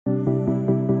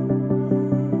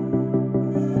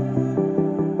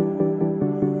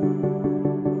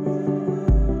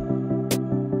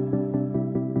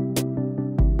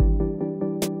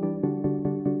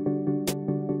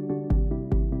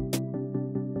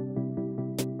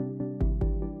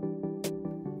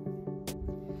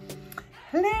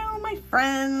Hello my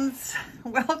friends,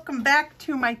 welcome back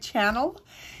to my channel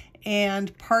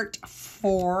and part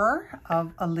 4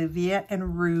 of Olivia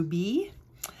and Ruby.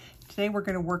 Today we're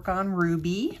going to work on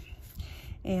Ruby,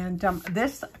 and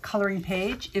this coloring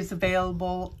page is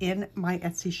available in my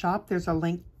Etsy shop. There's a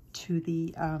link to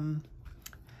the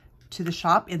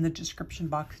shop in the description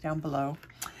box down below.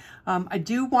 I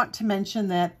do want to mention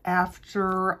that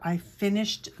after I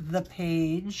finished the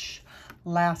page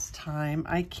last time,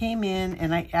 I came in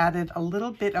and I added a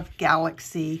little bit of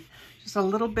Galaxy, just a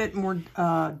little bit more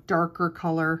darker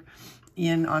color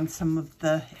in on some of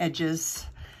the edges,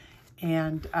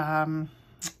 and I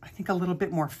think a little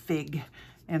bit more Fig.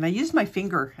 And I used my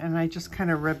finger and I just kind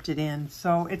of rubbed it in.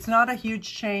 So it's not a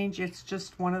huge change. It's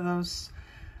just one of those,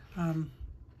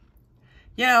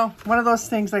 you know, one of those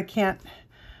things I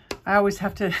always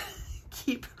have to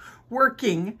keep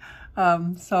working.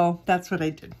 So that's what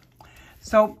I did.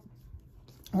 So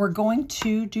we're going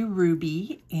to do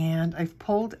Ruby, and I've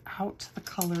pulled out the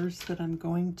colors that I'm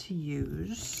going to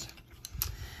use.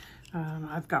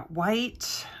 I've got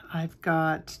white, I've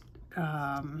got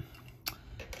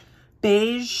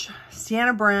beige,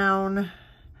 Sienna Brown,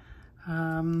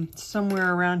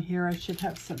 somewhere around here I should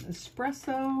have some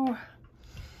espresso.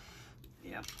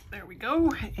 Yep, there we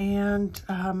go. And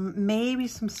maybe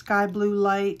some sky blue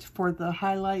light for the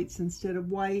highlights instead of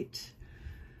white.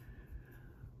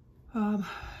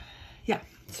 Yeah,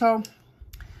 so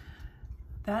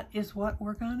that is what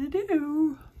we're gonna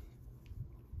do.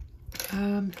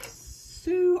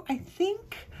 So I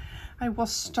think I will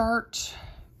start,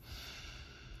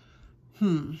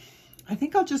 I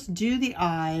think I'll just do the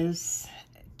eyes.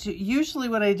 Usually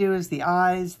what I do is the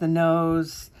eyes, the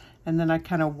nose, and then I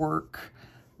kind of work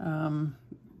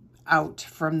out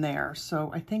from there.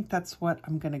 So I think that's what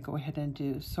I'm going to go ahead and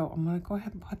do. So I'm going to go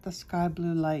ahead and put the sky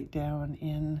blue light down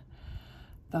in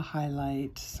the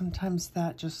highlight. Sometimes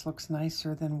that just looks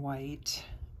nicer than white.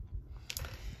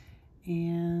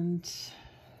 And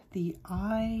the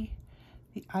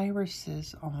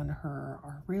irises on her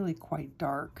are really quite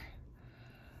dark.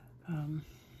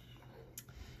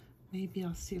 Maybe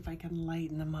I'll see if I can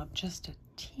lighten them up just a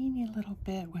teeny little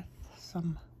bit with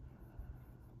some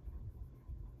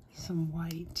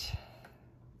white.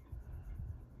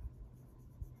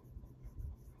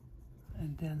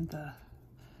 And then the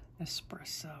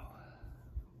espresso.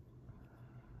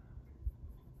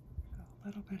 A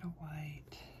little bit of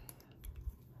white.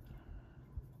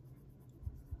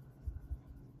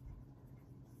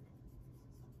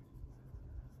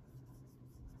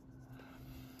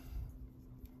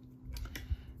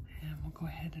 And we'll go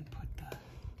ahead and put the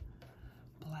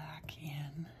black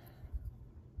in.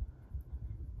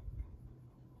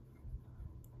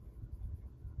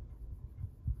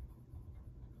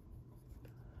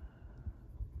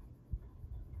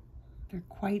 They're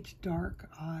quite dark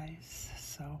eyes,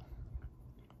 so.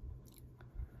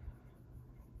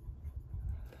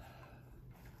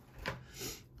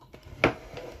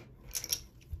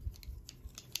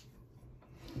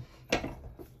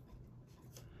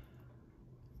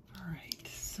 All right,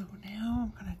 so now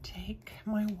I'm gonna take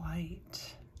my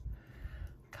white.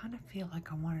 Kind of feel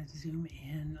like I want to zoom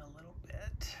in a little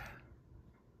bit.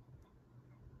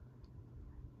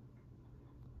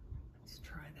 Let's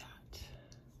try that.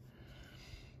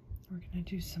 We're going to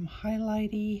do some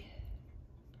highlighty,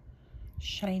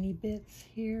 shiny bits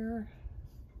here.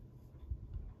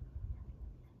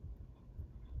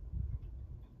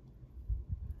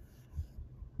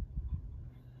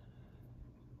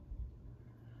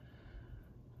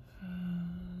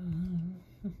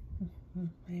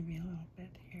 Maybe a little bit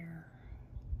here.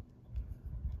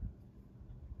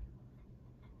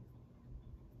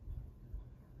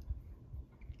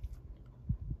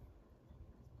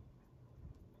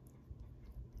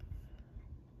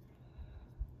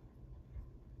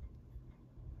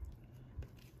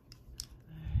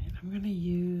 I'm going to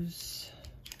use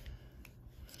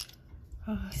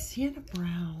Sienna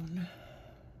Brown.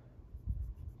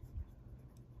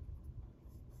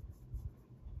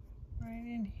 Right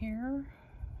in here.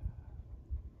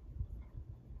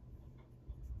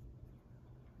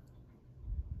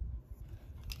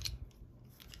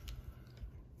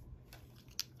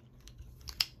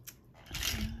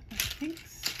 And I think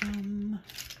some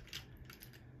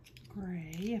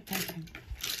gray, if I can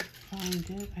find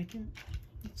it.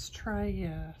 Let's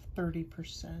try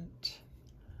 30%.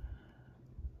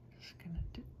 Just gonna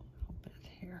do a little bit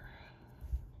here.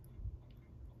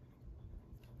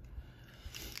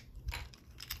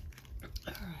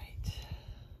 All right.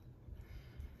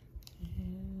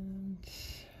 And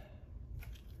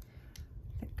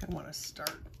I think I want to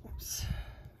start, oops.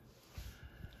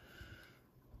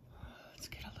 Let's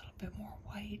bit more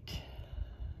white.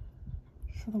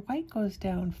 So the white goes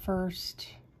down first.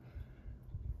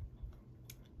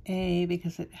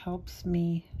 Because it helps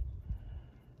me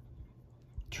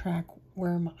track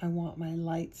where I want my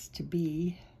lights to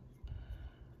be.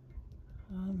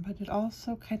 But it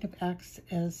also kind of acts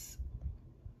as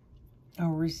a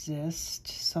resist,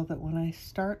 so that when I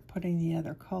start putting the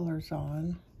other colors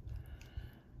on,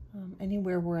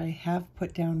 anywhere where I have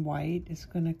put down white is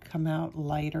going to come out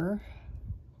lighter,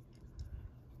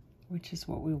 which is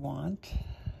what we want.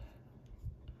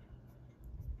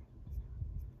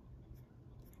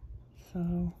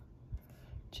 So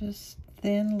just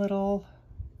thin little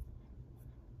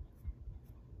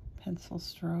pencil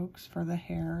strokes for the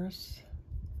hairs.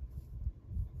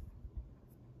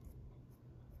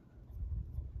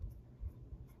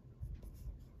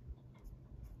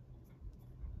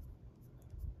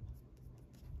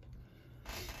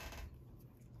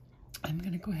 I'm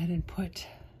going to go ahead and put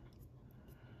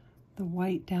the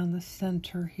white down the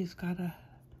center. He's got a,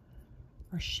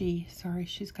 or she, sorry,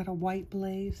 she's got a white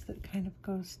blaze that kind of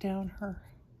goes down her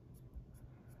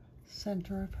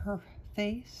center of her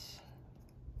face.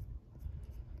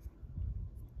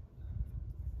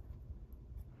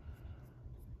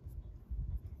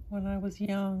 When I was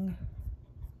young,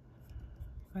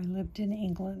 I lived in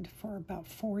England for about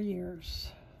 4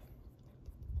 years.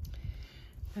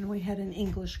 And we had an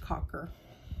English cocker.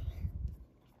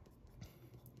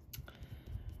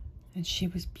 And she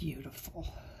was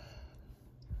beautiful.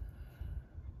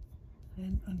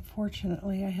 And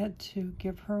unfortunately, I had to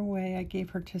give her away. I gave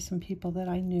her to some people that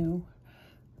I knew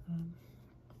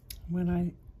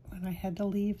when I had to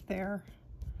leave there.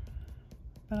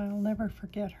 But I'll never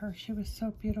forget her. She was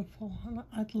so beautiful.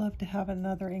 I'd love to have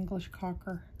another English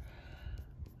cocker.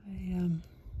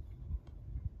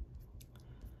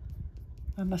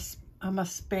 I'm a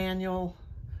spaniel.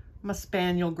 I'm a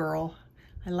spaniel girl.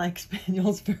 I like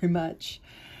spaniels very much.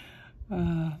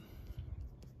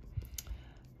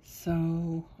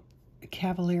 So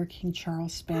Cavalier King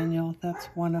Charles Spaniel, that's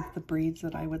one of the breeds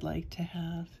that I would like to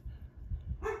have.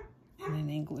 And an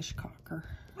English cocker.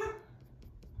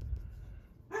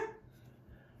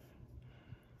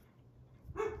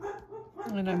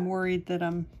 And I'm worried that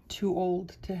I'm too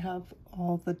old to have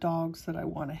all the dogs that I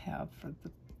want to have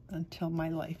until my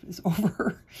life is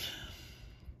over.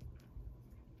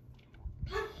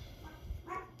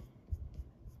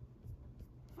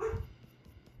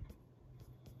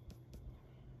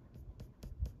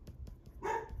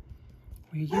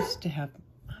 We used to have,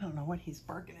 I don't know what he's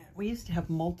barking at. We used to have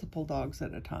multiple dogs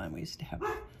at a time. We used to have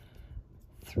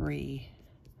three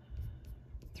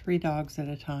dogs at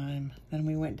a time. Then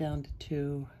we went down to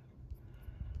 2.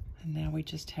 And now we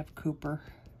just have Cooper.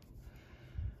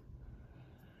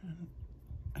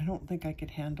 I don't think I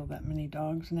could handle that many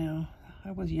dogs now.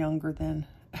 I was younger then.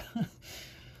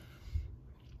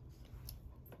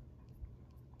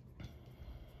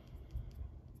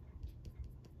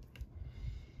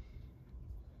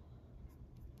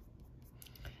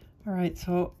 All right,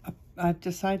 so I've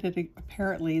decided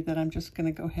apparently that I'm just going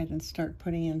to go ahead and start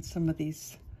putting in some of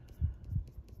these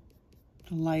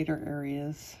lighter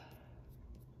areas.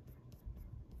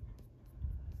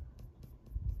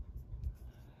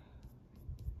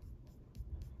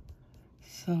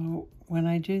 So when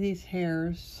I do these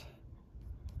hairs,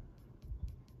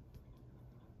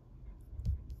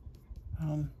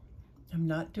 I'm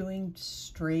not doing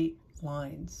straight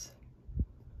lines.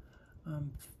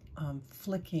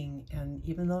 Flicking, and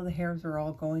even though the hairs are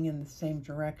all going in the same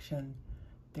direction,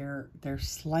 they're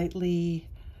slightly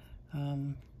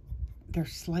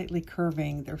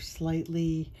curving, they're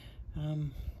slightly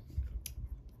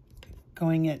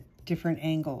going at different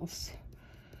angles,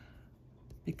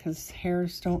 because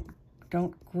hairs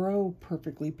don't grow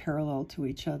perfectly parallel to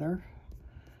each other.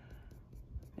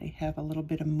 They have a little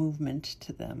bit of movement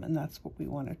to them, and that's what we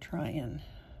want to try and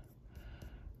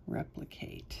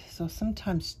replicate. So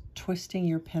sometimes twisting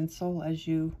your pencil as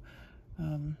you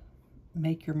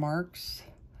make your marks,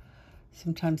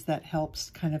 sometimes that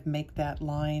helps kind of make that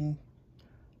line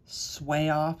sway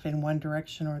off in one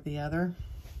direction or the other.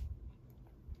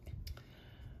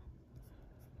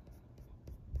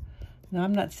 Now,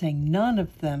 I'm not saying none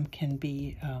of them can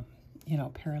be,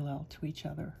 parallel to each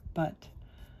other, but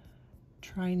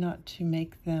try not to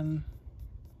make them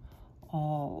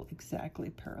all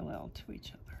exactly parallel to each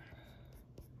other.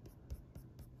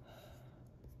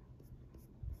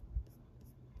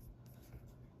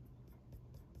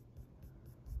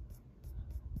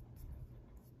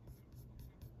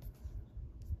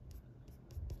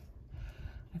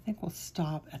 I think we'll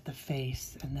stop at the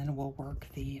face, and then we'll work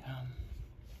the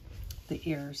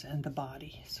ears and the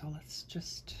body. So let's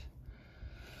just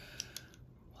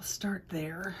I'll start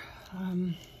there.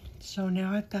 So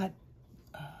now I've got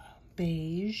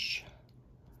beige.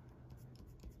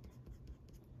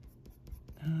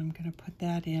 And I'm going to put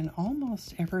that in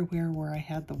almost everywhere where I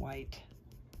had the white.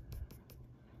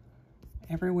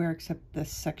 Everywhere except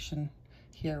this section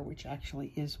here, which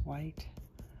actually is white.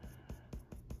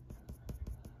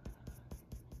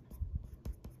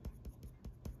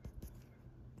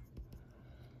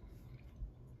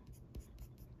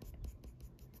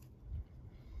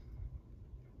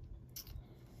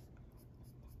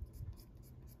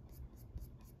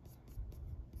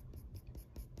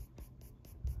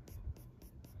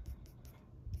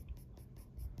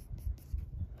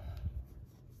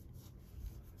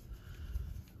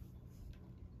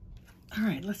 All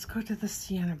right, let's go to the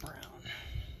Sienna Brown.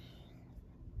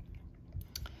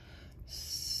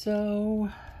 So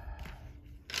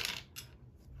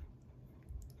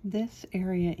this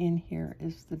area in here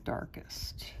is the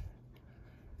darkest.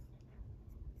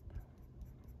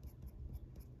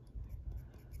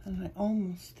 And I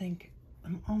almost think,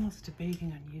 I'm almost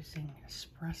debating on using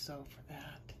Espresso for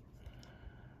that.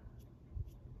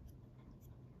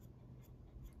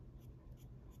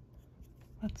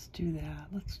 Let's do that.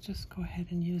 Let's just go ahead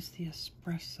and use the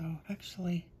Espresso.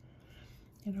 Actually,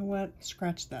 you know what?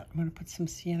 Scratch that. I'm going to put some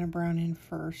Sienna Brown in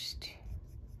first.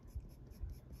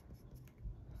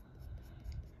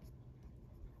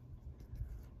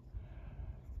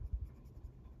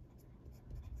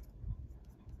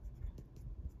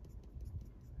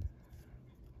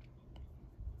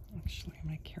 Actually, I'm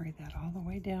going to carry that all the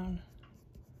way down.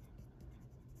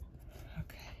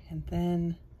 Okay, and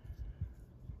then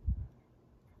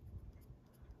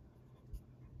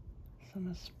some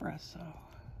Espresso.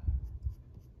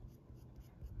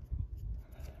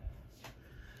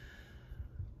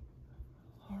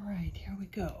 All right, here we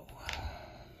go.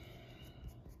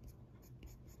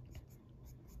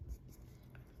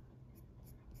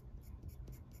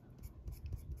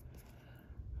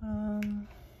 I'm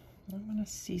gonna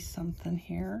see something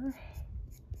here.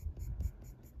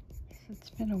 It's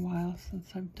been a while since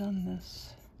I've done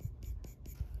this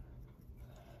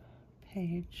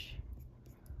page.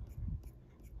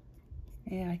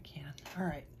 Yeah, I can. All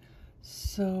right.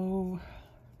 So,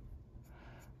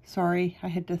 sorry, I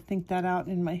had to think that out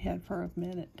in my head for a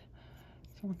minute.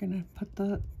 So we're going to put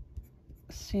the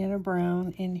Sienna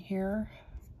Brown in here.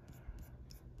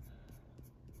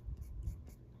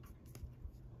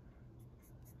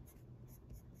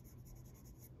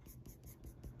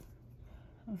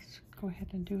 Let's go ahead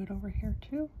and do it over here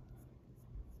too.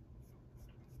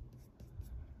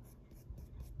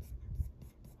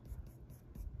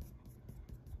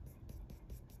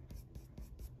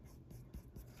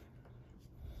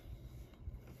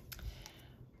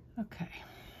 Okay,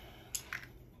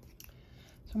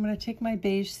 so I'm going to take my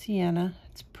beige sienna,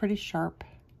 it's pretty sharp,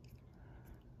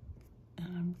 and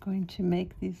I'm going to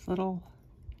make these little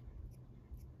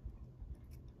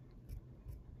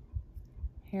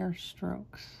hair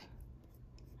strokes.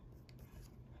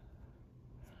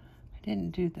 I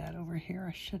didn't do that over here,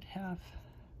 I should have.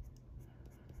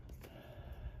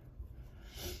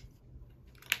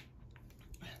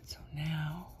 And so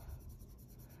now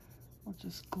we'll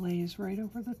just glaze right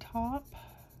over the top.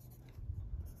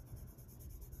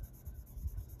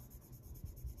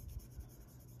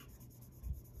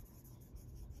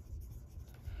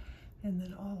 And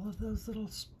then all of those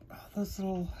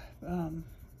little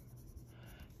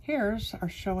hairs are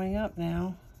showing up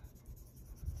now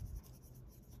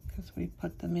because we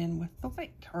put them in with the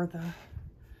white or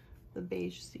the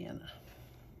beige sienna.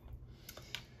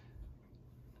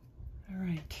 All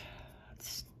right.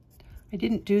 I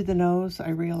didn't do the nose. I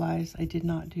realized I did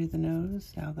not do the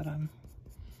nose. Now that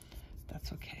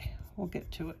that's okay. We'll get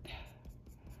to it.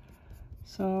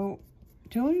 So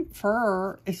doing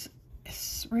fur is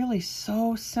really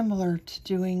so similar to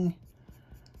doing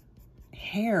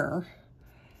hair.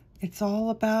 It's all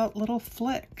about little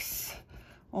flicks.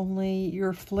 Only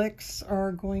your flicks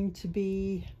are going to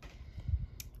be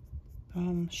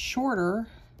shorter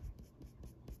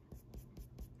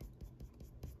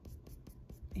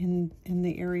in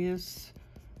the areas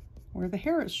where the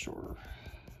hair is shorter.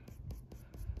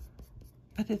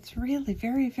 But it's really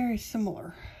very, very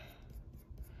similar.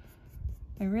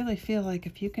 I really feel like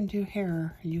if you can do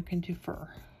hair, you can do fur.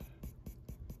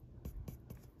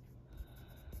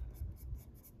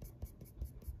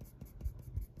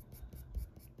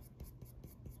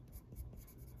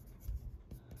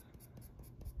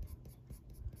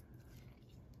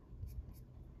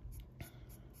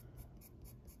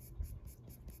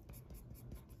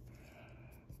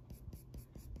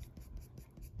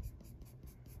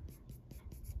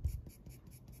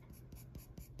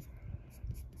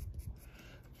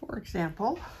 For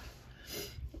example,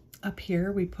 up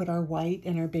here we put our white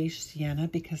and our beige sienna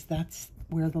because that's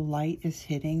where the light is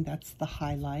hitting. That's the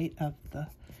highlight of the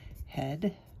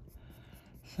head.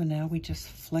 So now we just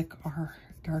flick our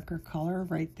darker color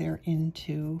right there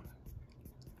into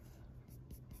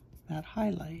that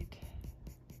highlight,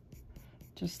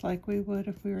 just like we would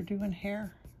if we were doing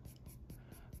hair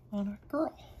on a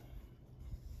girl.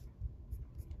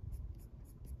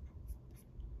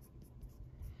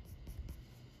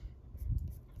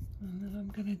 And then I'm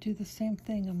going to do the same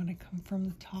thing. I'm going to come from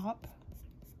the top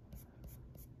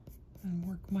and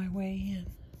work my way in.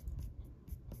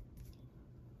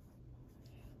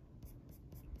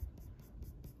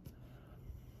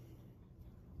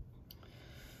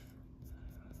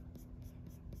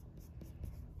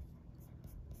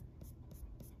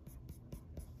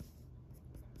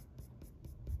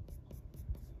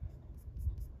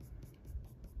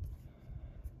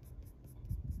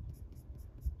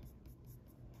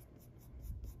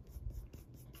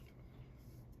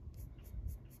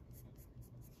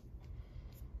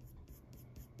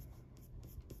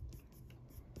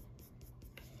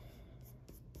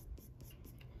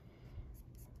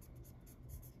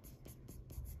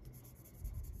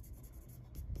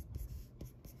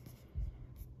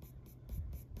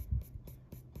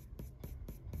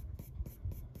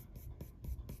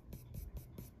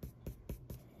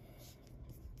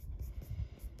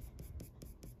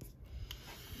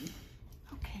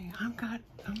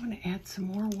 I'm going to add some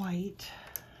more white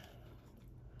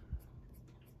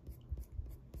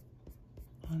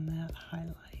on that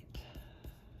highlight.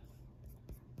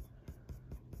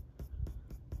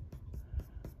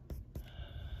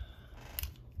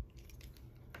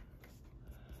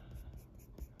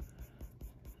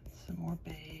 Some more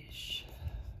beige.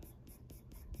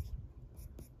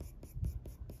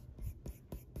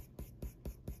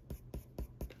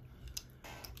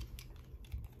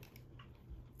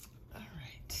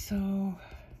 So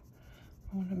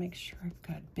I want to make sure I've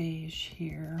got beige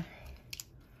here.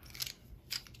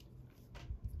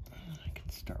 And I can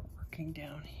start working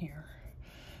down here.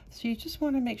 So you just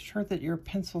want to make sure that your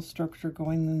pencil strokes are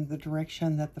going in the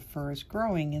direction that the fur is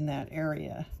growing in that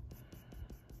area.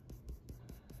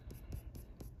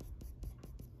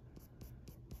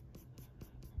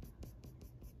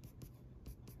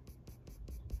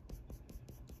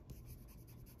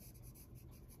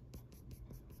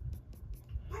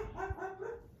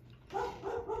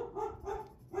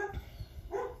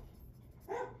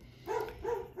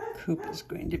 Coop is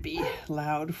going to be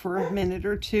loud for a minute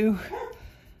or two.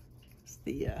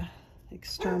 The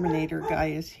exterminator guy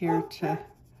is here to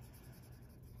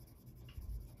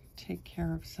take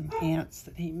care of some ants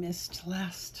that he missed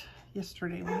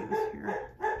yesterday when he was here.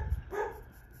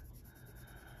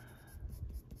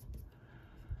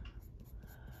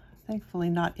 Thankfully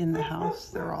not in the house,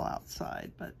 they're all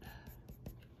outside, but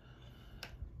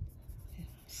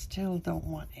still don't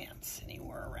want ants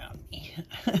anywhere around me.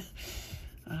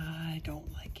 I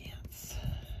don't like ants.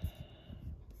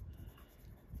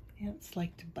 Ants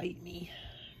like to bite me.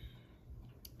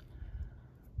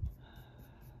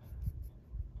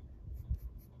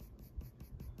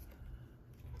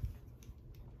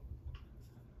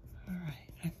 All right,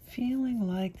 I'm feeling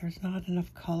like there's not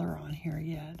enough color on here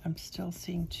yet. I'm still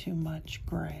seeing too much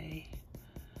gray.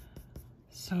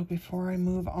 So before I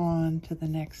move on to the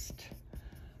next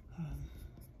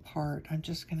part, I'm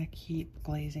just going to keep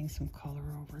glazing some color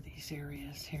over these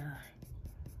areas here.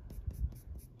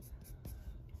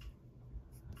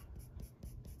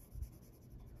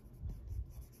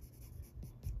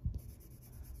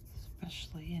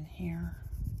 Especially in here.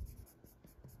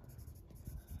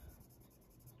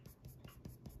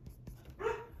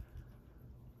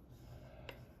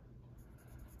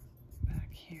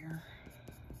 Back here.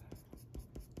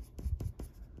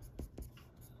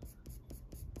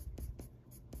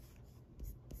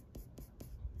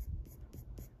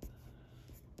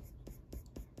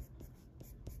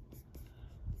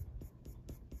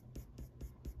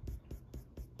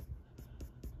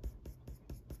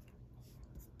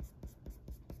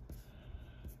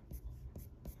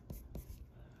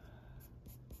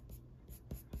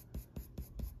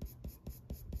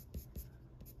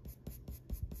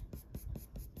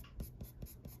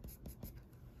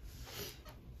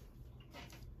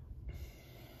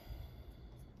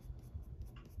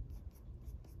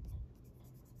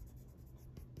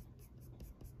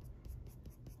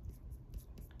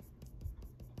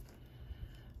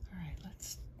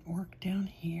 Work down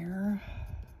here.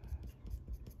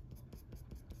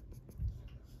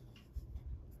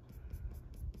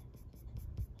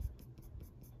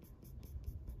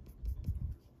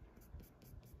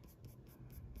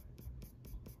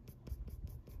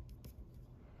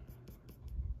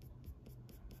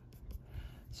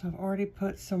 So I've already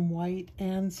put some white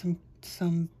and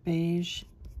some beige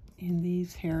in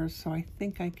these hairs, so I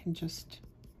think I can just,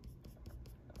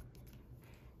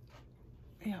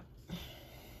 yeah,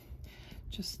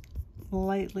 just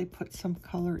lightly put some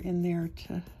color in there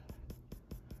to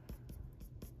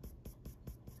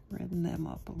redden them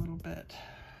up a little bit.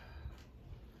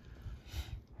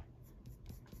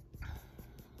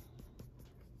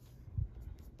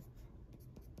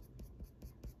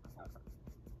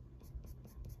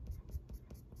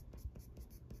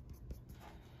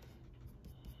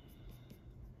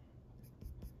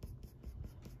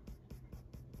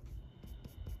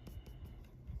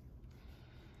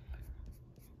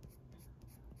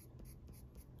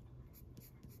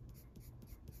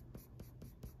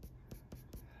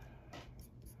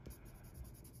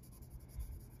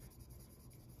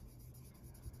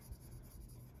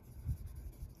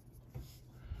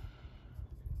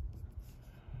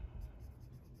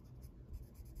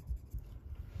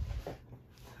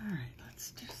 All right,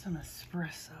 let's do some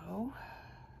espresso.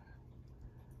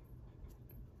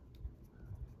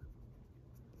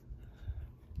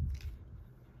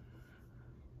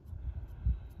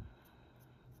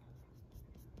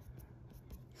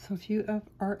 So if you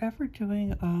are ever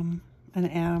doing an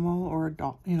animal or a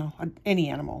dog, you know, any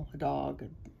animal, a dog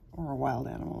or a wild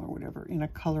animal or whatever, in a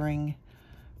coloring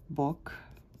book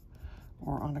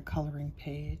or on a coloring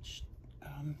page,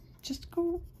 just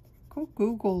go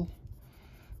Google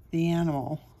the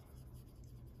animal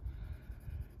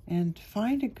and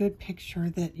find a good picture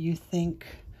that you think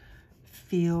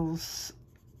feels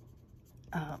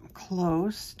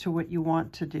close to what you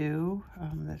want to do,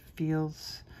 that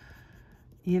feels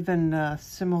even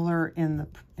similar in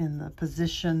the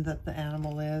position that the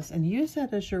animal is, and use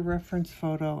that as your reference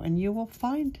photo, and you will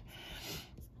find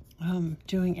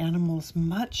doing animals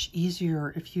much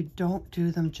easier if you don't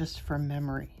do them just from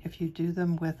memory. If you do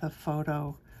them with a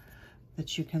photo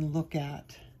that you can look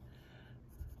at.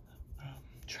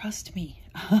 Trust me,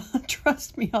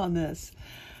 trust me on this.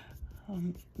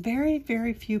 Very,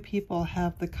 very few people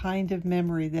have the kind of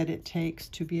memory that it takes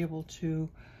to be able to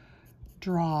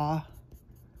draw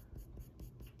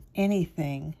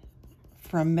anything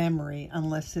from memory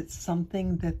unless it's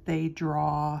something that they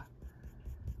draw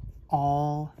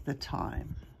all the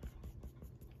time.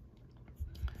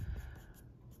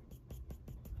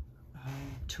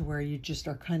 To where you just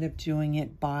are kind of doing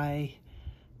it by,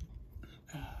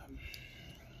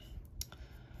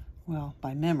 well,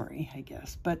 by memory, I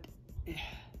guess. But,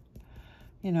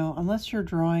 you know, unless you're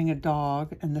drawing a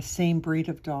dog and the same breed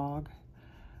of dog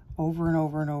over and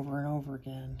over and over and over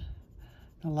again,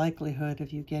 the likelihood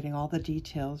of you getting all the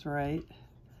details right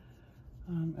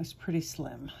is pretty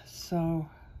slim. So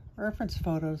reference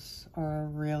photos are a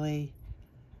really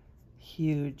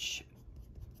huge,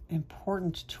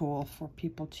 important tool for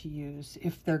people to use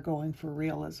if they're going for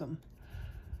realism.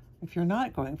 If you're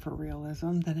not going for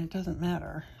realism, then it doesn't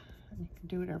matter. You can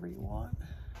do whatever you want.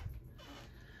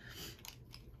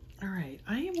 All right,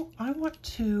 I want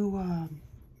to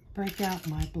break out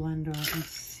my blender and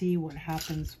see what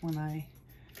happens when I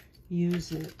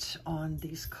use it on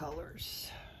these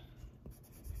colors.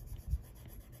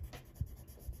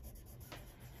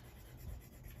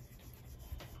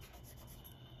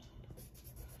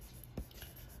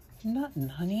 Nothing,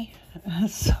 honey.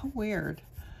 It's so weird.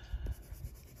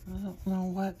 I don't know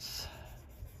what's...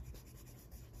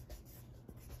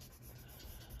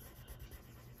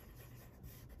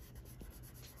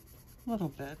 A little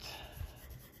bit.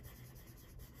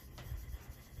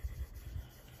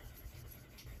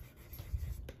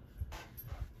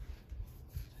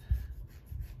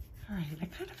 All right, I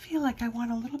kind of feel like I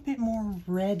want a little bit more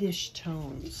reddish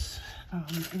tones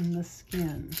in the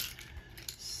skin.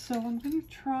 So I'm going to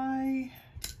try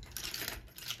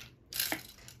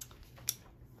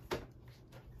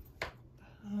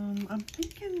I'm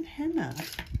thinking henna.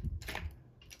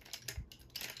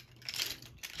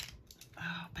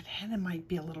 Oh, but henna might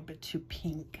be a little bit too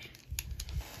pink.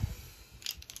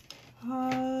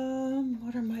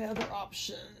 What are my other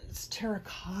options? Terra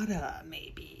Cotta,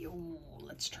 maybe. Ooh,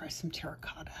 let's try some Terra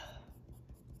Cotta.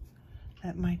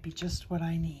 That might be just what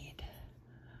I need.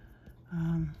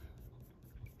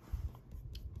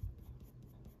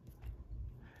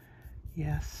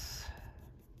 Yes.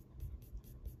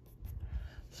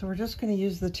 So we're just going to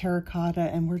use the Terra Cotta,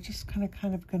 and we're just kind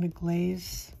of going to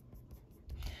glaze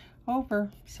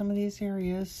over some of these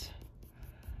areas,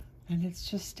 and it's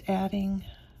just adding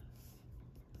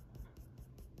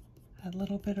a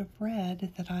little bit of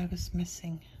red that I was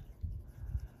missing.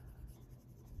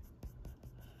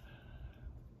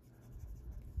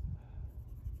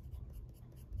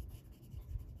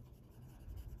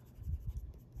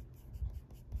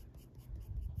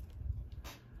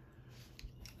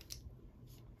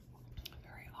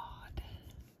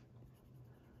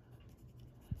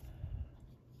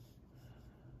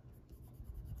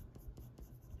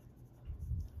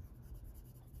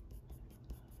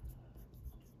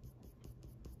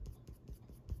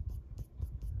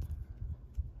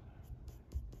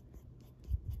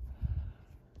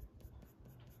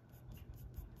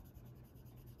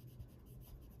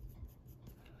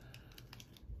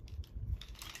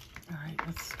 All right,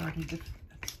 it's starting to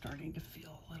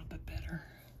feel a little bit better.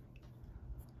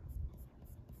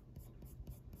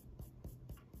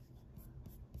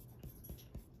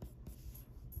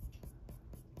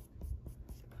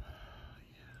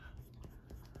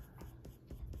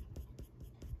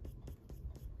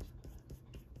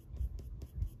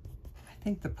 I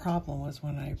think the problem was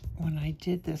when I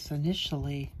did this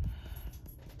initially,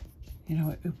 you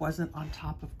know, it wasn't on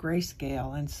top of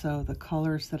Greyscale, and so the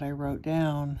colors that I wrote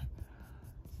down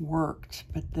worked,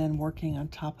 but then working on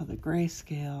top of the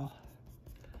Greyscale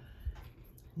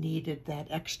needed that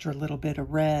extra little bit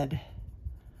of red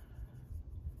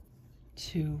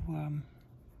to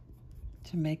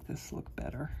make this look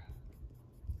better.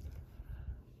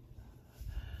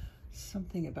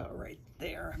 Something about right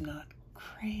there I'm not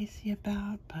crazy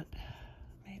about, but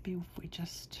maybe if we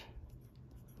just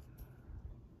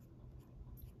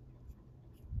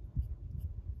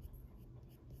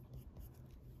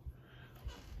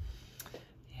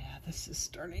this is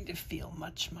starting to feel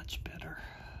much, much better.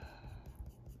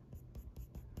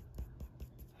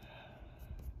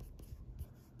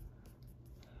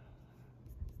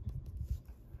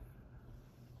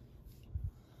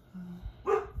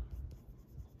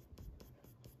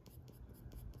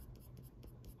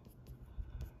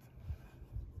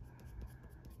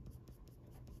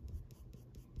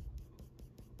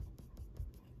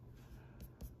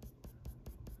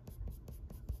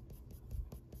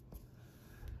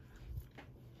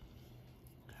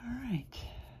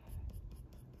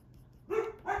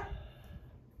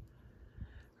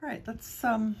 All right, let's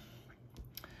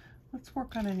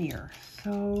work on an ear.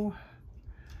 So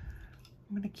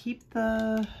I'm going to keep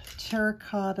the Terra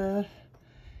Cotta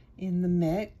in the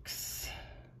mix,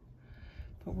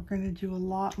 but we're going to do a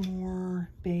lot more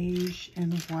beige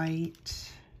and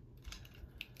white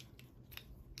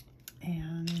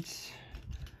and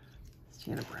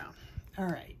Sienna Brown. All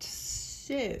right,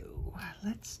 so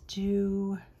let's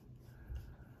do,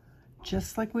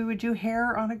 just like we would do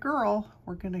hair on a girl,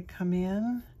 we're going to come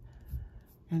in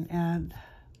and add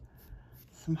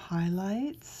some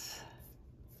highlights.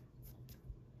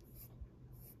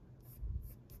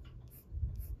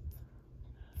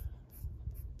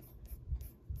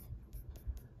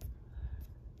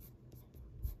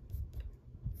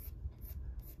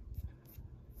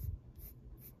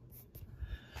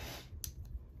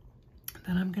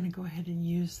 Then I'm going to go ahead and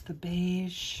use the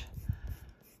beige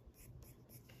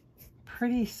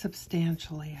pretty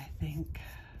substantially, I think.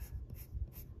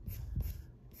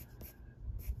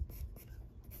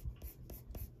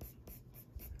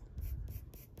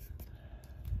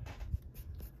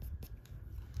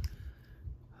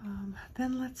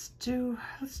 Then let's do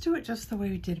it just the way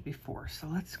we did it before. So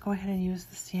let's go ahead and use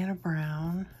the Sienna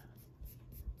Brown.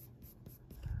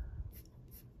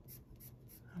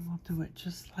 And we'll do it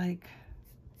just like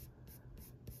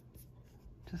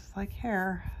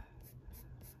hair.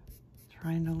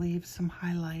 Trying to leave some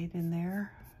highlight in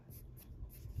there.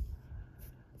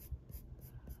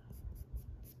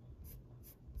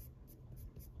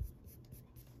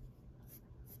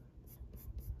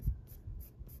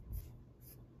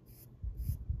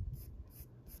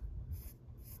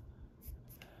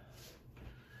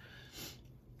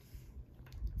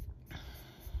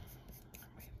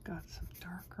 Got some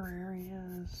darker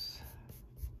areas.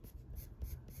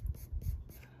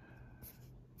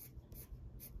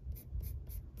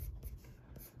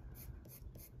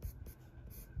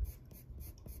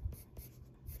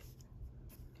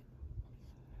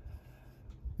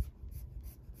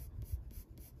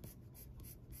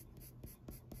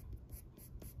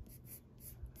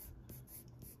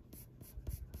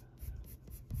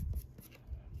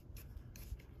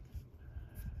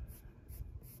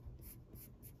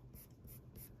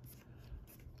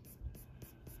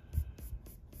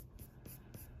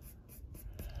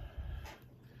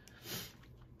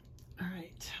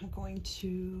 I'm going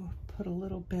to put a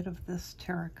little bit of this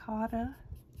Terra Cotta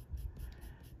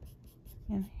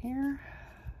in here.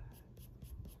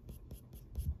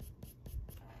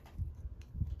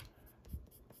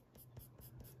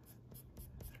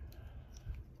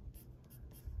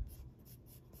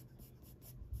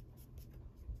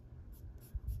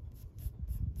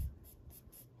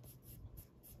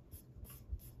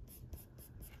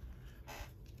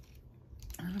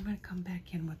 And I'm going to come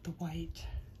back in with the white.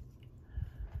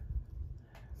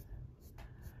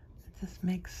 Just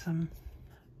make some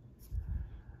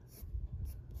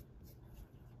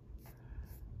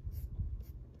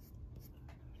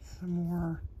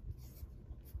more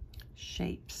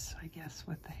shapes, I guess,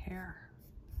 with the hair.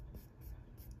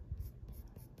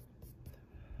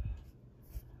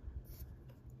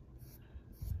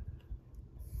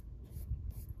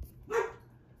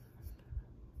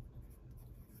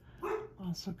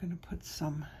 also going to put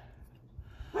some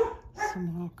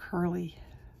little curly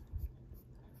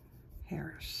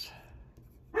hairs.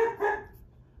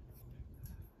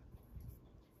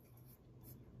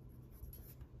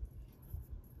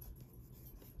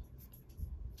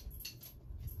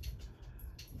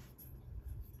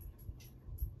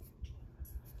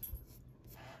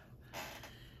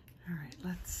 All right,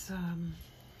 let's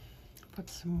put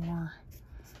some more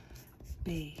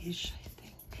beige, I think.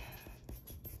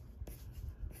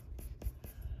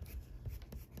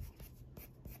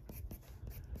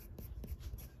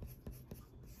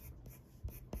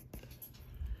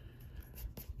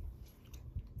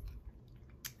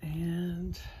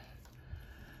 And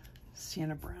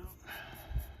Sienna Brown.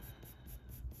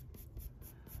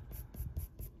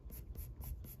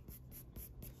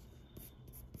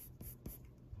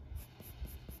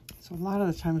 So a lot of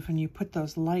the times when you put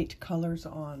those light colors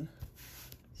on,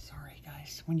 sorry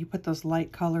guys, when you put those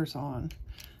light colors on,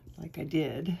 like I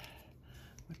did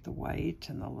with the white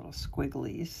and the little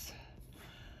squigglies,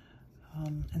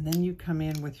 and then you come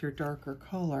in with your darker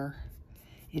color,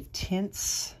 it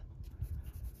tints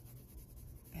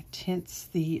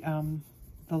the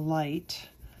light,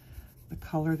 the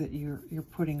color that you're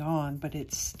putting on, but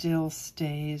it still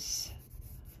stays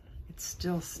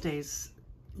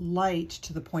light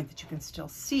to the point that you can still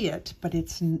see it, but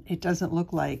it doesn't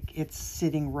look like it's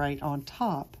sitting right on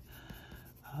top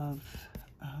of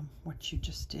what you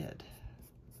just did.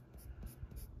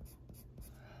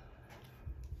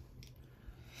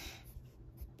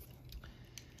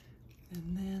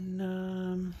 And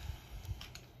then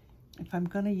if I'm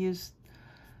going to use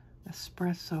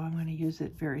espresso, I'm going to use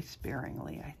it very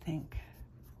sparingly, I think.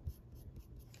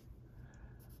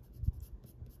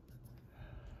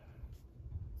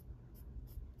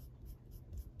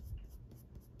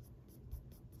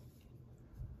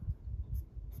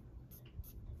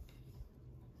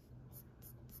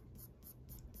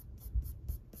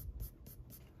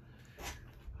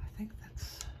 I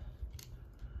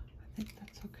think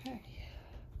that's okay.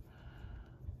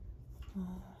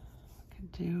 Well, I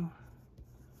could do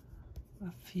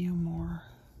a few more.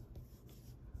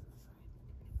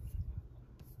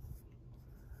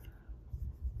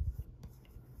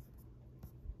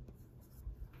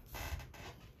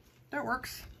 That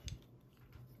works.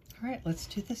 All right, let's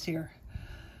do this ear.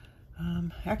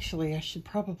 Actually, I should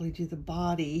probably do the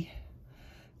body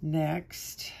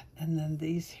next, and then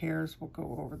these hairs will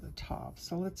go over the top.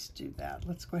 So let's do that.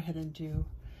 Let's go ahead and do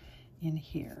in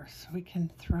here. So we can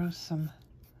throw a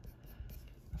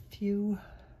few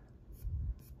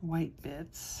white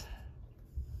bits.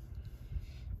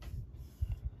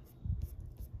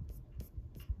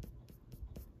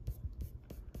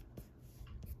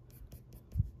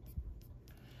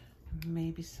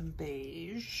 Maybe some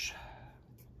beige.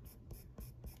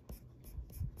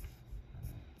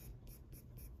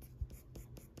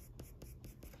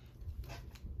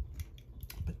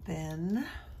 But then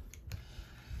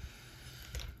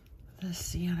the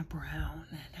Sienna Brown,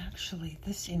 and actually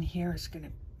this in here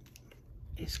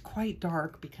is quite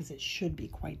dark because it should be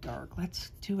quite dark. Let's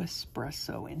do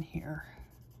espresso in here.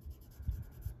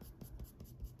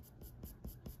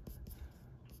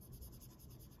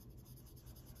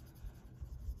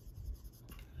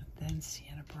 Then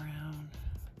Sienna Brown.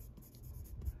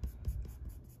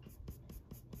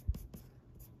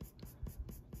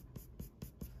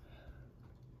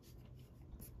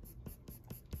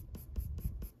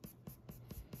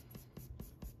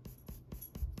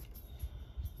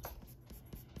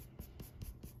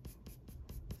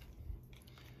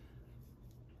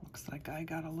 Looks like I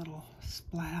got a little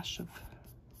splash of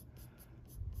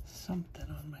something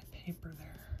on my paper there.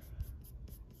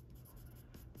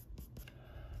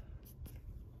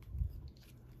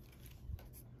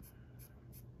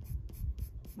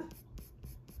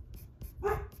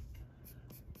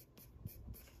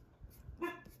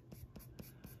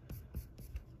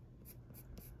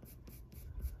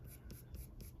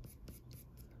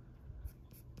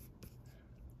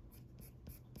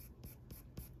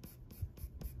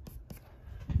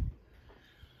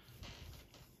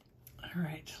 All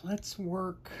right, let's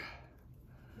work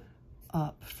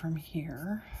up from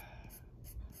here.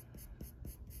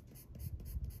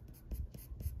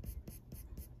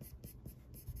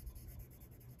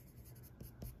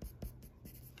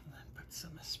 And then put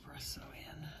some espresso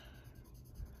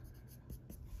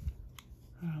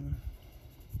in.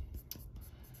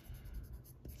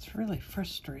 It's really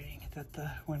frustrating that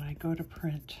when I go to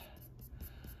print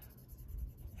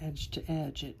edge to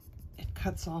edge, it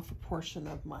cuts off a portion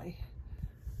of my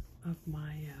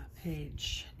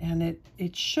page, and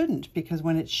it shouldn't, because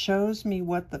when it shows me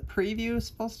what the preview is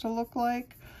supposed to look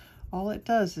like, all it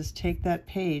does is take that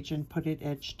page and put it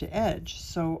edge to edge.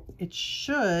 So it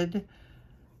should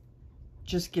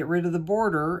just get rid of the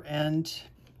border and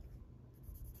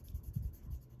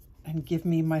give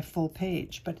me my full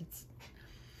page, but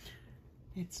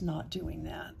it's not doing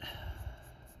that.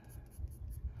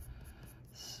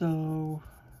 So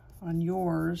on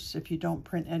yours, if you don't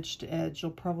print edge to edge,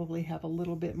 you'll probably have a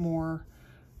little bit more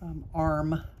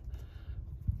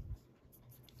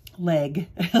leg,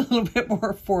 a little bit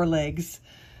more forelegs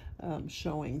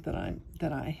showing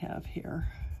that I have here.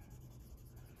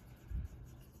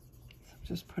 So I'm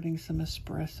just putting some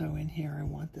espresso in here. I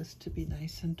want this to be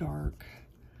nice and dark,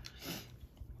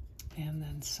 and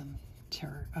then some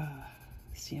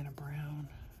Sienna Brown.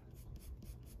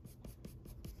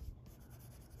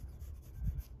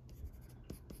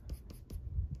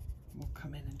 We'll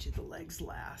come in and do the legs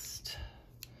last.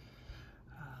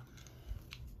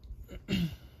 So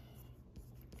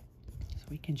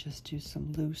we can just do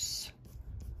some loose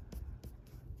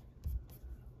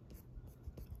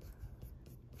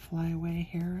flyaway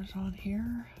hairs on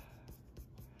here.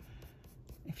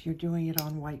 If you're doing it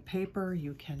on white paper,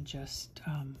 you can just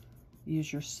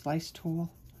use your slice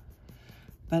tool.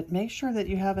 But make sure that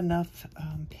you have enough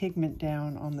pigment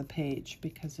down on the page,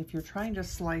 because if you're trying to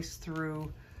slice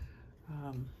through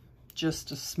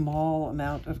just a small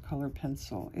amount of color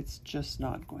pencil, it's just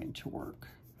not going to work.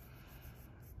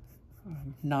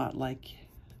 Not like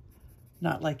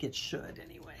it should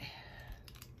anyway.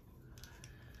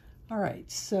 All right,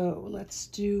 so let's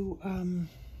do our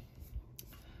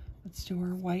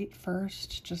white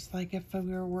first, just like if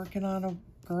we were working on a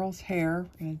girl's hair.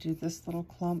 We're going to do this little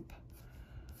clump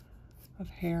of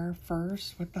hair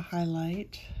first with the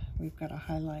highlight. We've got a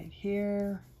highlight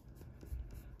here,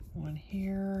 one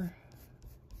here.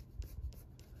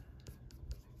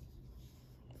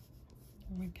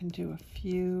 We can do a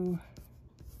few.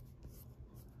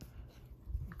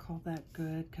 I'll call that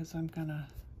good, because I'm gonna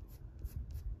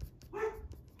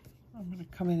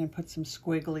come in and put some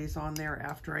squigglies on there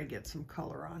after I get some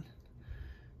color on.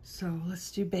 So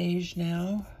let's do beige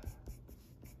now.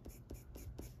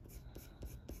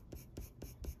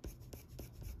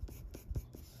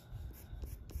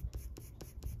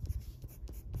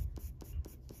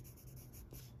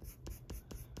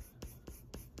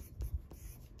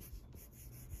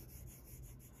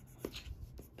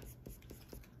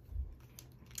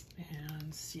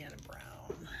 And Sienna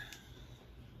Brown.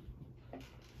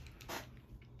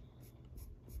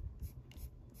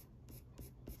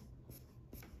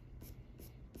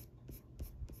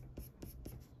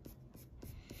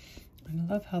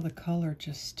 I love how the color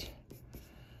just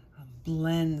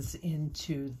blends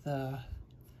into the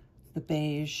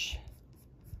beige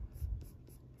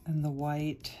and the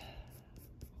white.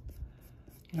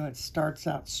 You know, it starts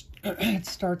out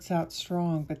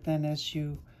strong, but then as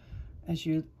you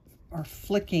are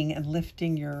flicking and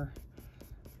lifting your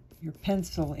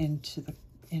pencil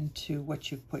into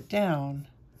what you've put down,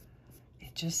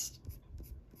 it just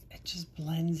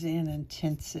blends in and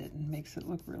tints it and makes it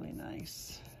look really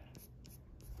nice.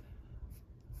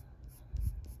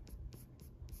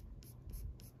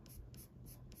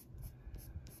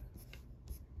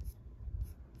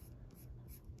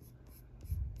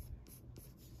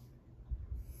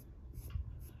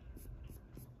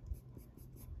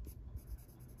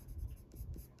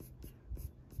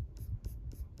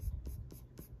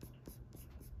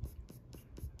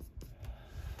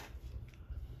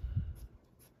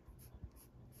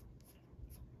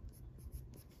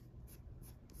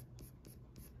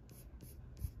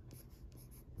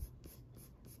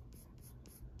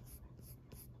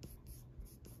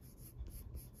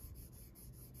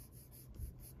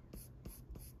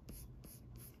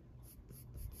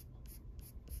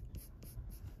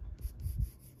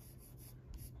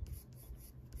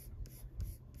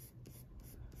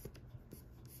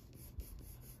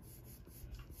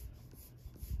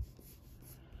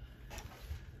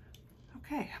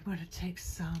 Okay, I'm going to take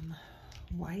some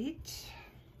white.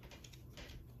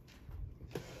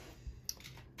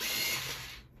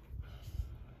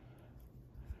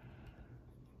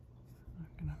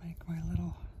 I'm going to make my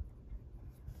little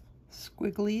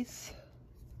squigglies.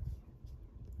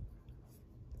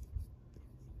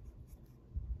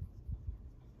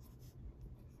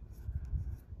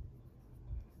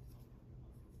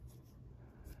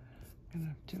 I'm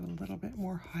going to do a little bit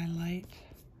more highlight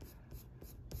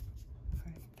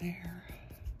there.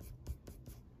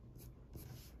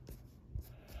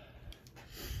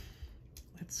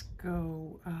 Let's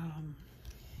go a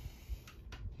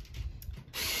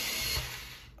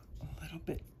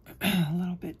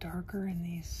little bit darker in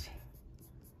these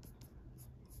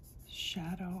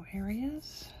shadow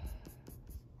areas.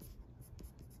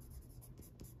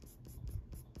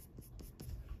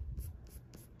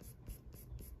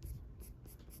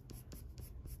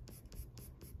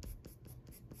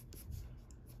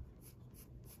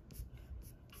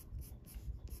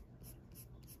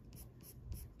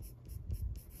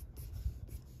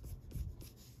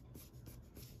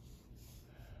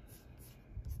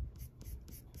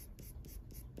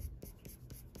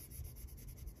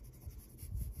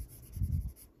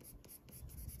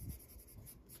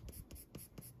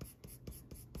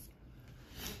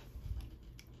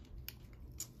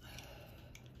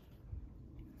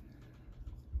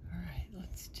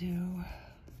 do.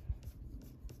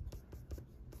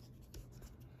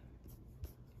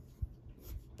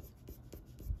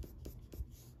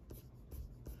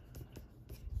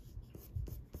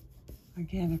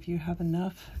 Again, if you have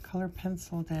enough color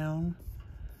pencil down,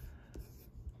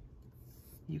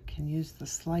 you can use the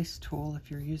slice tool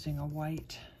if you're using a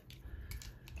white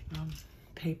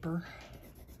paper.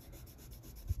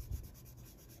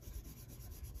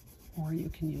 Or you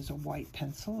can use a white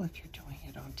pencil if you're doing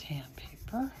it on tan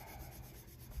paper.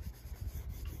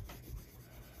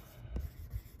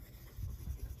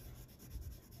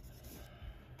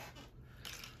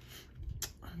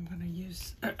 I'm going to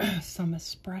use some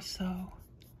espresso.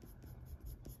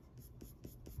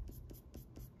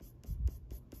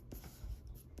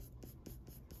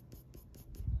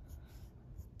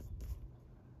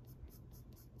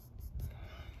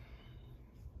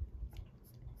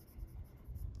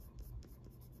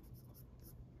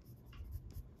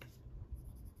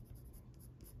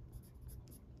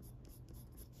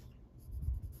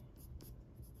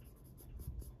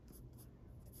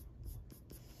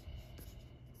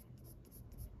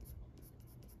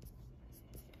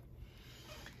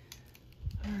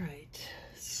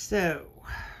 So,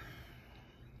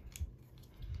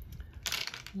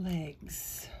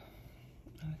 legs.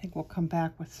 I think we'll come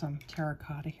back with some Terra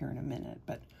Cotta here in a minute,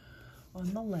 but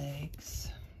on the legs,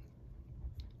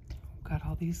 we've got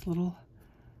all these little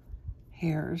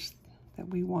hairs that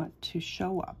we want to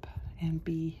show up and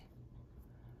be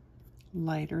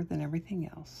lighter than everything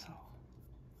else. So,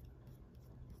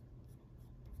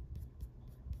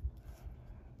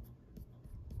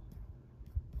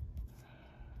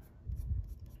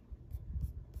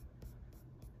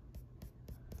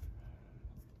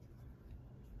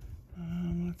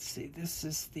 let's see, this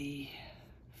is the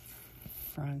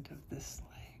front of this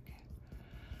leg.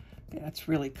 Yeah, it's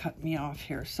really cut me off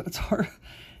here, so it's hard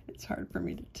for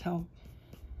me to tell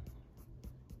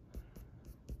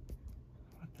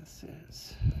what this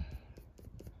is.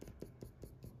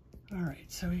 All right,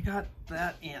 so we got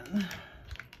that in. And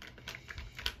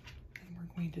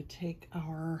we're going to take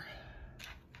our,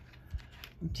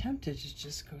 I'm tempted to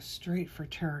just go straight for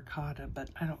Terra Cotta, but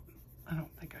I don't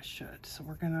think I should. So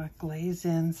we're gonna glaze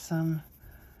in some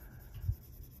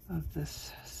of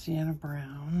this Sienna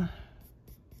Brown.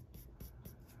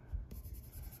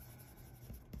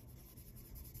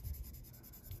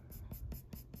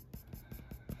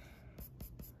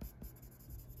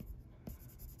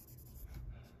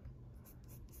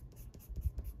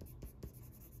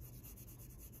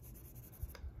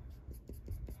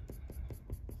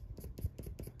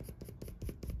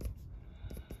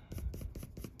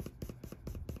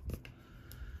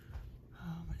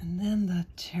 And then the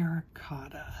Terra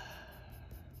Cotta.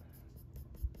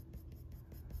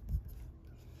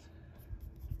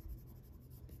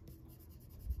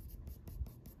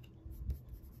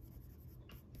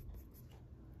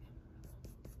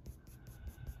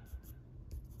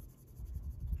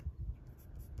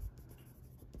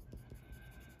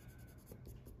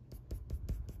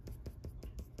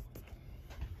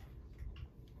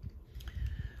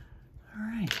 All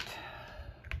right.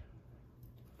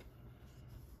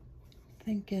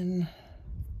 Thinking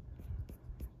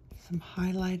some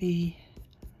highlighty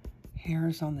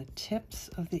hairs on the tips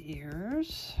of the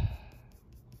ears.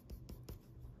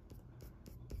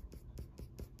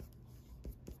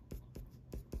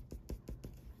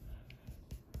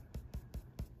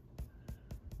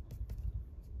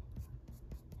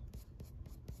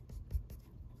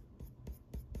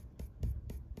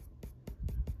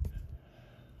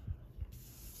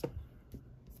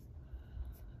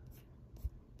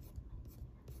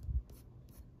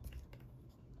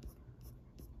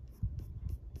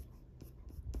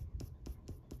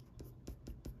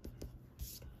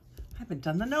 Haven't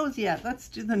done the nose yet. Let's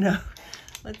do the nose.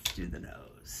 Let's do the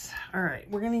nose. All right,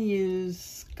 we're gonna use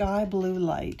sky blue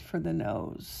light for the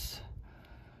nose,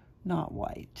 not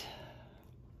white.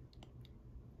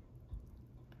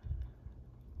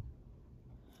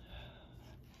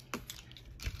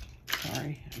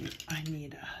 Sorry, I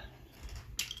need a,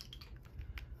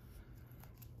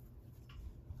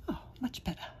 oh, much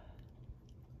better.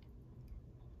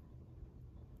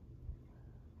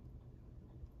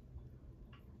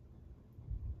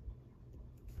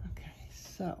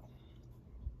 So,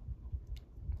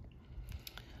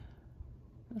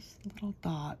 just little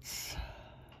dots.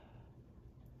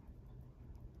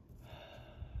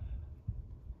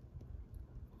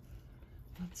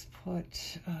 Let's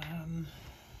put,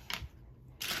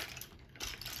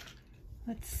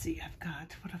 let's see, I've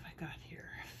got, what have I got here?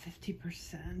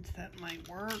 50%, that might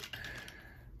work.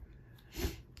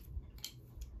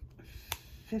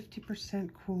 50%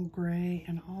 cool gray,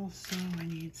 and also I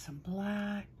need some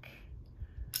black.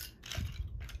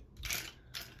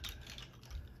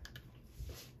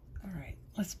 All right,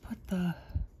 let's put the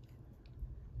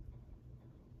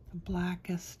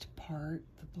blackest part,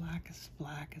 the blackest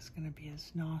black is going to be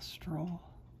his nostril.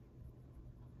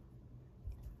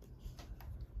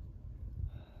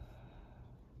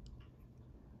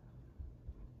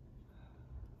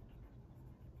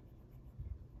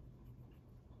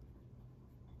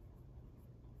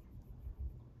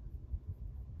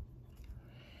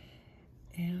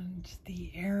 And the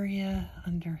area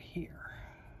under here.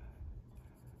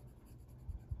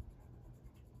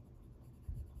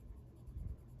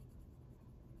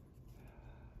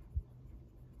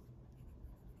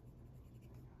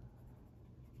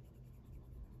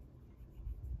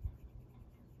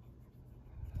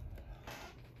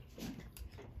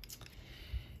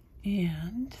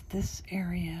 And this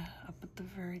area up at the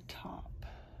very top.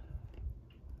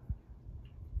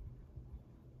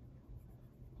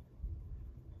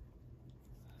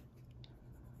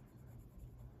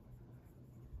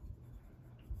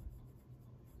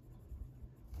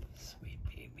 Sweet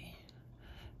baby.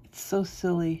 It's so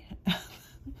silly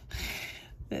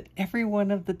that every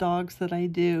one of the dogs that I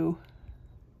do,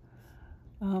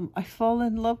 I fall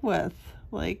in love with.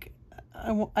 Like,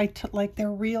 like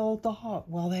their real dog.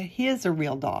 Well, he is a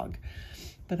real dog,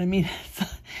 but I mean,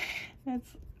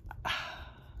 it's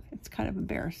kind of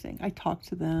embarrassing. I talk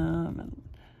to them and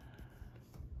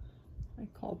I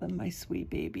call them my sweet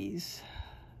babies.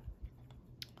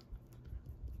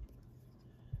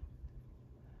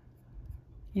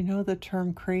 You know the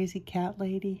term crazy cat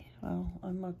lady? Well,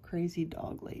 I'm a crazy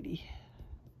dog lady.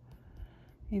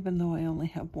 Even though I only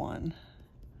have one.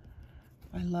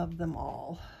 I love them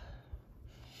all.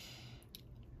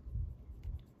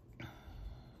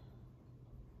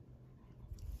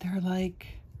 They're like,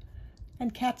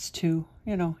 and cats too,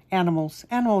 you know, animals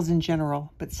in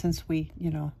general. But since we, you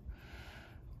know,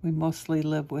 we mostly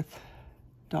live with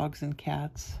dogs and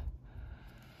cats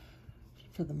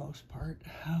for the most part.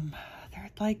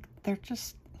 They're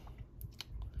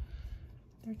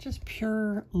just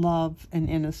pure love and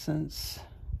innocence.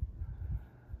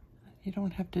 You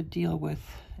don't have to deal with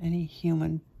any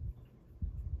human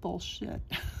bullshit.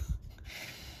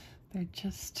 They're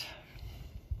just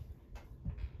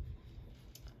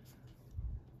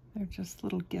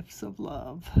little gifts of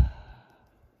love.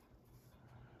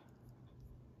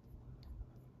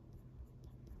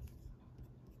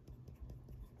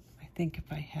 I think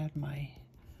if I had my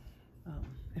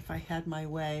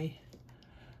way,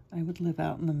 I would live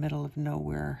out in the middle of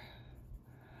nowhere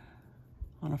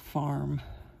on a farm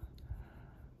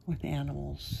with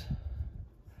animals.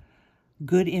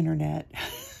 Good internet.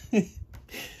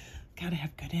 Gotta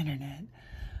have good internet.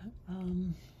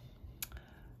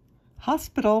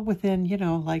 Hospital within, you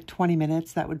know, like 20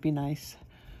 minutes, that would be nice.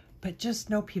 But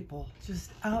just no people, just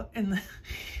out in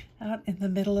the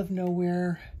middle of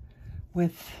nowhere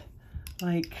with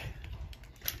like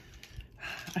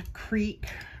a creek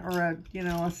or a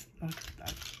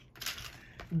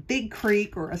big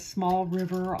creek or a small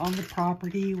river on the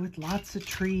property with lots of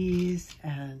trees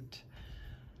and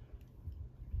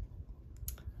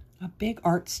a big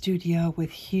art studio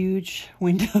with huge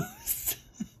windows.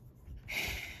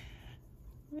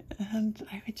 And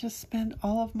I would just spend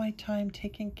all of my time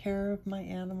taking care of my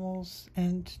animals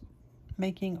and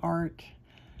making art.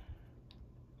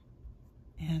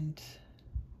 And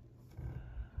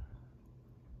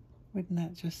wouldn't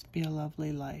that just be a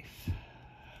lovely life?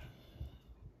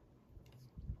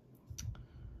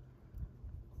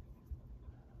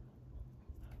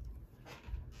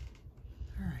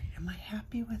 All right, am I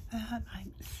happy with that?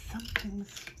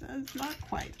 Something's not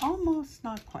quite, almost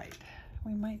not quite.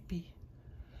 We might be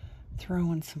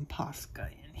throwing some Posca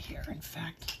in here. In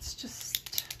fact, let's just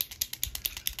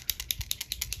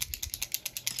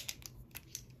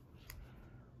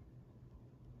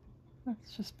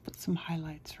put some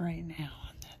highlights right now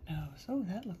on that nose. Oh,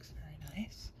 that looks very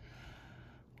nice.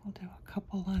 We'll do a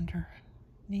couple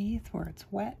underneath where it's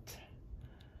wet.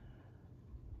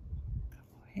 A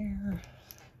couple here.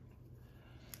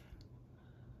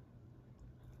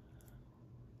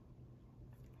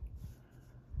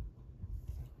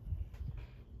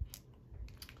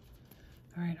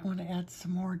 All right, I want to add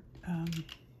some more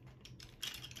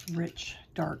rich,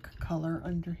 dark color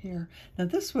under here. Now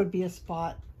this would be a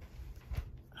spot,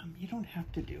 you don't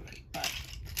have to do it, but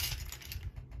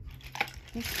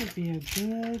this would be a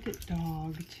good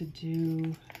dog to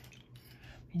do.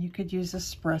 And you could use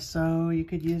Espresso, you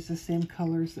could use the same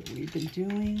colors that we've been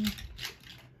doing,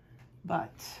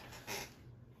 but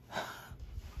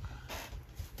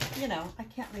you know, I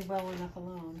can't leave well enough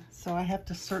alone. So I have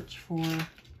to search for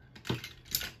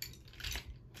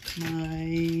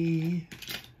my,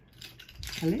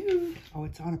 hello. Oh,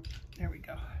 it's on, there we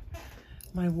go.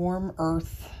 My Warm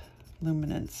Earth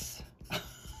Luminance. Look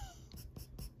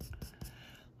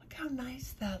how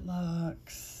nice that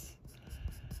looks.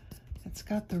 It's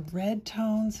got the red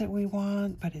tones that we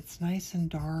want, but it's nice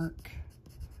and dark.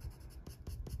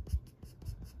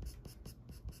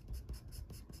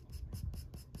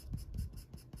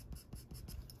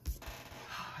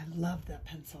 Oh, I love that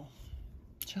pencil.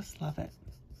 Just love it.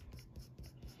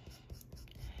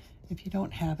 If you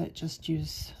don't have it, just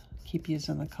keep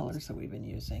using the colors that we've been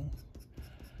using.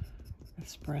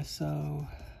 Espresso,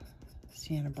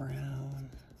 Sienna Brown.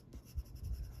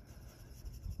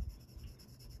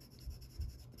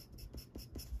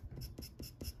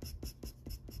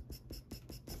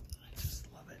 I just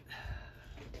love it.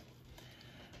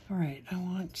 All right, I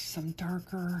want some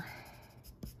darker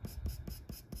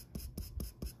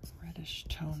reddish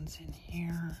tones in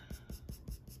here.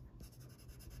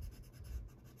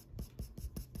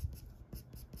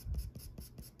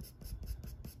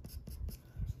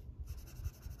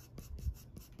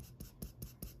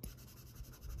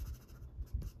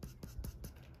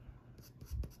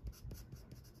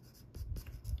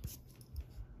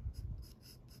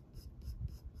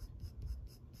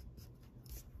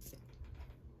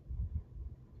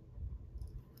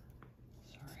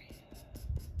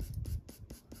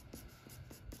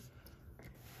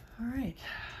 All right,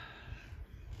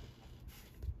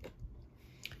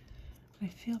 I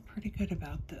feel pretty good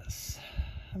about this.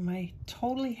 Am I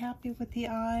totally happy with the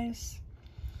eyes?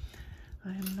 I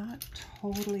am not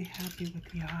totally happy with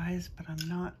the eyes, but I'm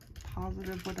not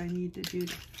positive what I need to do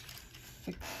to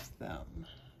fix them.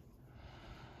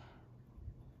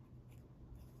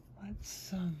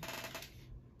 Let's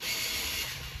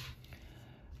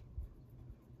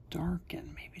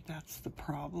darken. Maybe that's the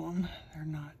problem. They're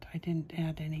not, I didn't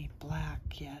add any black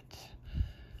yet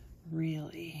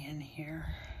really in here.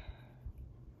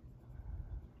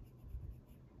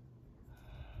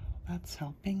 That's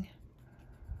helping.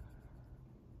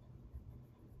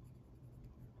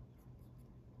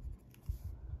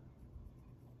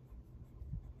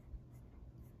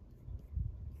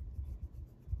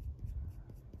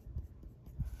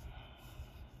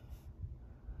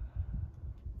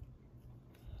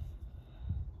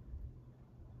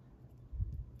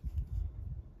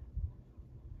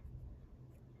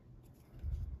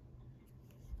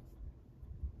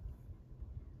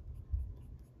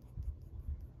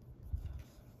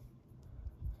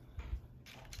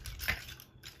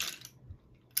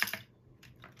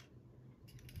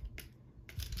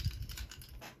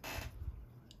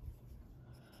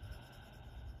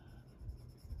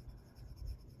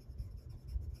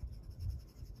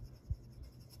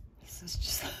 This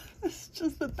is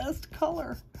just the best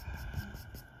color.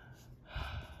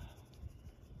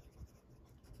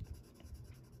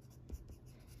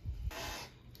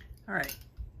 All right,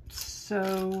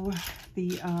 so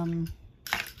the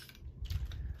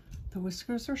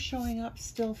whiskers are showing up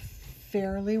still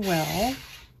fairly well.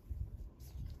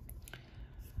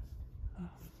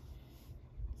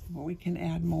 But we can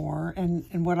add more,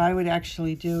 and what I would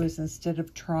actually do is, instead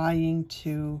of trying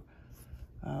to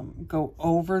go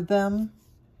over them,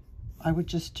 I would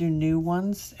just do new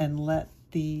ones and let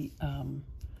the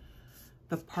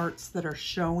parts that are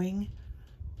showing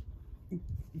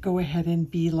go ahead and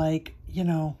be like, you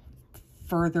know,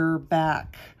 further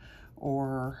back,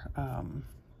 or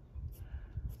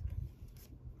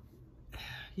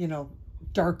you know,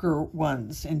 darker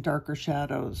ones and darker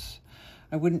shadows.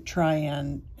 I wouldn't try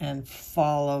and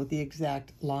follow the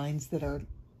exact lines that are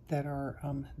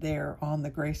there on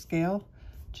the grayscale.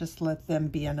 Just let them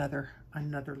be another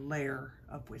layer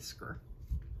of whisker,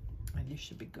 and you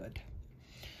should be good.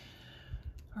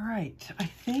 All right, I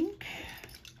think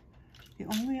the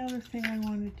only other thing I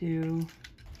want to do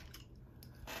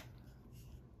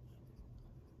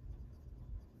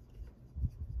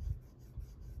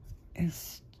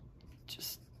is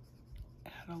just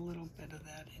add a little bit of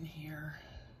that in here.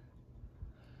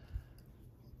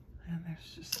 And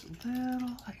there's just a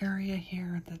little area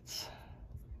here that's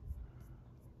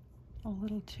a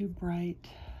little too bright.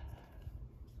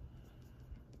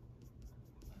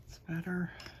 That's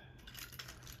better.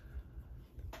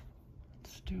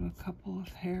 Let's do a couple of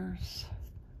hairs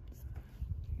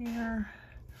here.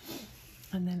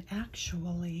 And then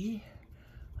actually,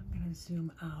 I'm going to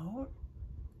zoom out.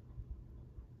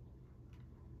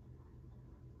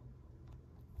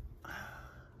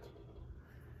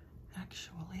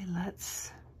 Actually,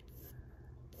 let's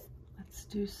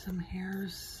do some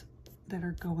hairs that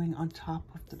are going on top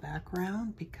of the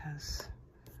background because,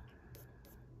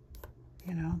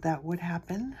 you know, that would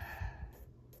happen.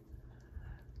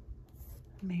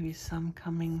 Maybe some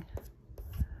coming.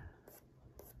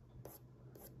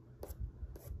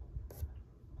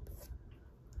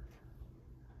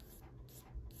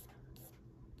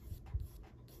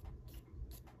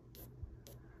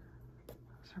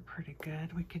 Those are pretty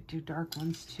good. We could do dark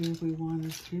ones too if we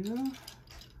wanted to.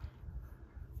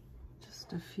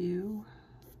 Just a few.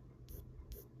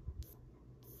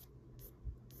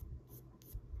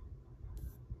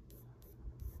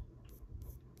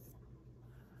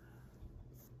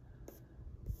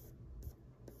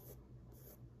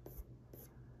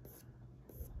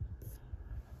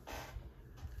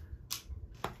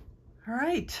 All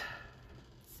right.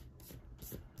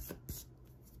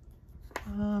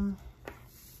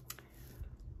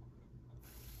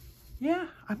 Yeah,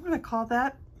 I'm going to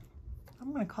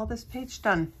call this page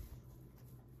done.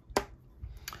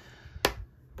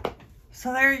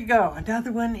 So there you go,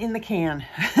 another one in the can.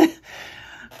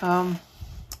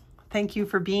 Thank you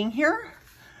for being here.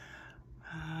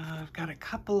 I've got a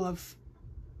couple of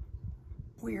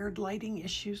weird lighting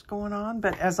issues going on,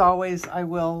 but as always, I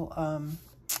will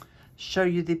show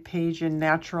you the page in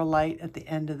natural light at the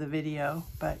end of the video.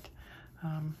 But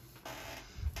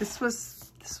this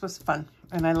was fun,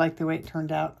 and I like the way it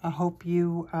turned out. I hope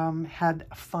you had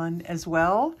fun as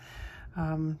well.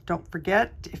 Don't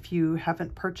forget, if you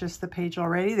haven't purchased the page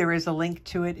already, there is a link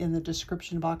to it in the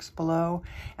description box below.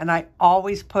 And I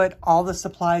always put all the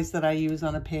supplies that I use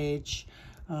on a page,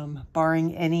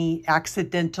 barring any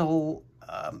accidental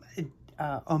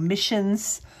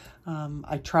omissions.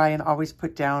 I try and always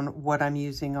put down what I'm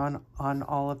using on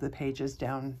all of the pages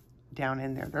down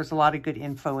in there. There's a lot of good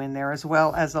info in there, as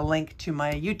well as a link to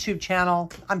my YouTube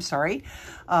channel. I'm sorry,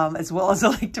 as well as a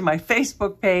link to my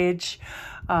Facebook page,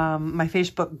 my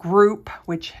Facebook group,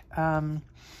 which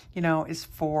you know, is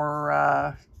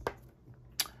for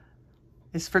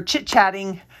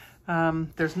chit-chatting.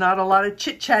 There's not a lot of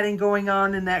chit-chatting going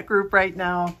on in that group right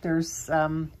now. There's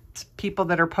people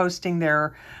that are posting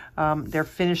their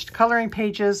finished coloring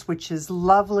pages, which is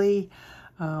lovely.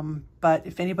 But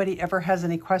if anybody ever has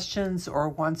any questions or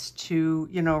wants to,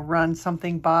 you know, run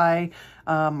something by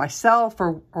myself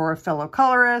or a fellow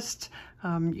colorist,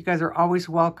 you guys are always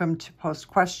welcome to post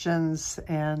questions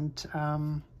and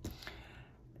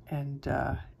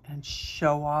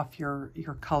show off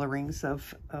your colorings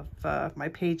of my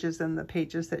pages and the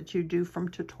pages that you do from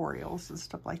tutorials and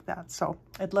stuff like that. So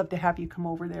I'd love to have you come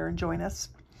over there and join us.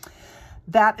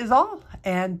 That is all.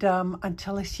 And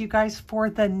until I see you guys for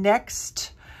the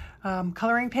next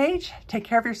coloring page, take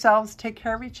care of yourselves, take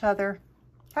care of each other.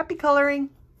 Happy coloring.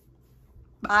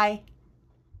 Bye.